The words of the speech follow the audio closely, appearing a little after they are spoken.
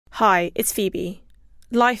Hi, it's Phoebe.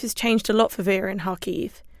 Life has changed a lot for Vera in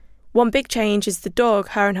Kharkiv. One big change is the dog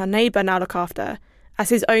her and her neighbour now look after, as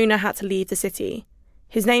his owner had to leave the city.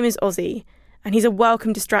 His name is Ozzy, and he's a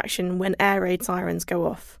welcome distraction when air raid sirens go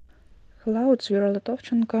off. Hello, it's Vera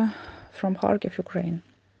from Kharkiv, Ukraine.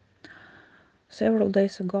 Several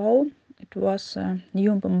days ago, it was a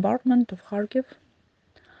new bombardment of Kharkiv.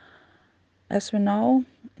 As we know,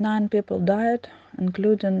 9 people died,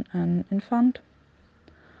 including an infant.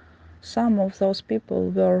 Some of those people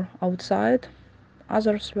were outside,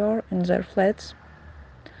 others were in their flats.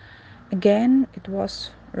 Again, it was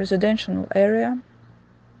a residential area.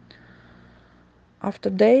 After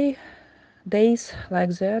days like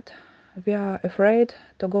that, we are afraid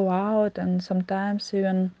to go out and sometimes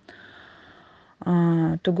even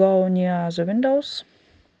to go near the windows.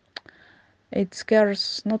 It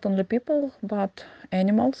scares not only people but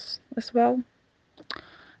animals as well.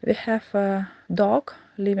 We have a dog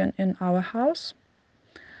living in our house.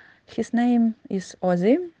 His name is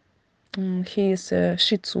Ozzy. He is a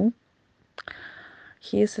Shih Tzu.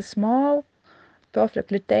 He is a small,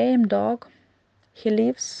 perfectly tame dog. He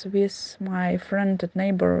lives with my friend and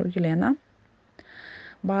neighbor Elena,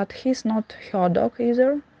 but he's not her dog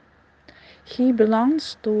either. He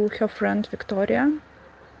belongs to her friend Victoria.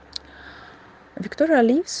 Victoria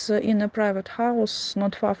lives in a private house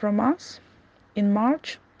not far from us. In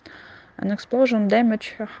March, an explosion damaged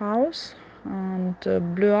her house and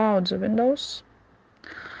blew out the windows.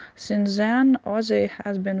 Since then, Ozzy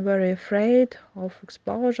has been very afraid of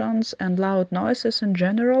explosions and loud noises in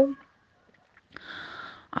general.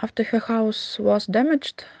 After her house was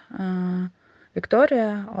damaged,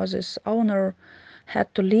 Victoria, Ozzy's owner,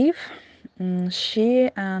 had to leave.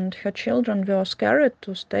 She and her children were scared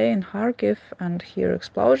to stay in Kharkiv and hear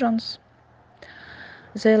explosions.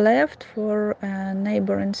 They left for a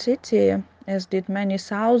neighboring city, as did many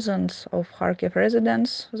thousands of Kharkiv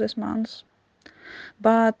residents this month.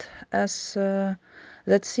 But as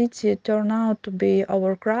that city turned out to be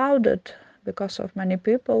overcrowded because of many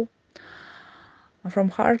people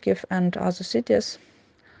from Kharkiv and other cities,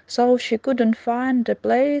 so she couldn't find a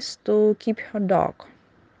place to keep her dog.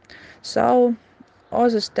 So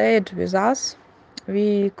Ozzy stayed with us.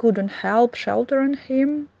 We couldn't help sheltering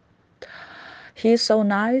him. He's so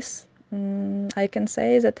nice. I can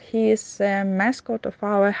say that he is a mascot of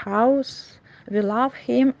our house. We love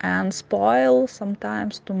him and spoil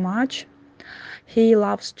sometimes too much. He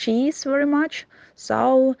loves cheese very much,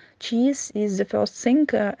 so cheese is the first thing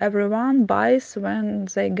everyone buys when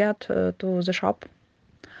they get to the shop.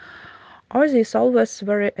 Ozzy is always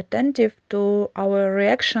very attentive to our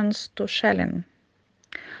reactions to shelling.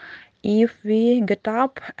 If we get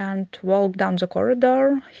up and walk down the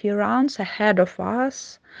corridor, he runs ahead of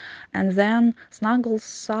us and then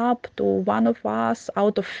snuggles up to one of us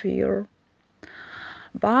out of fear.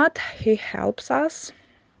 But he helps us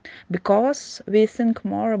because we think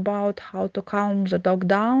more about how to calm the dog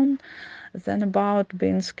down than about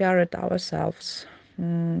being scared ourselves.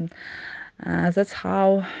 That's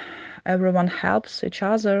how everyone helps each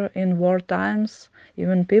other in war times,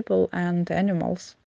 even people and animals.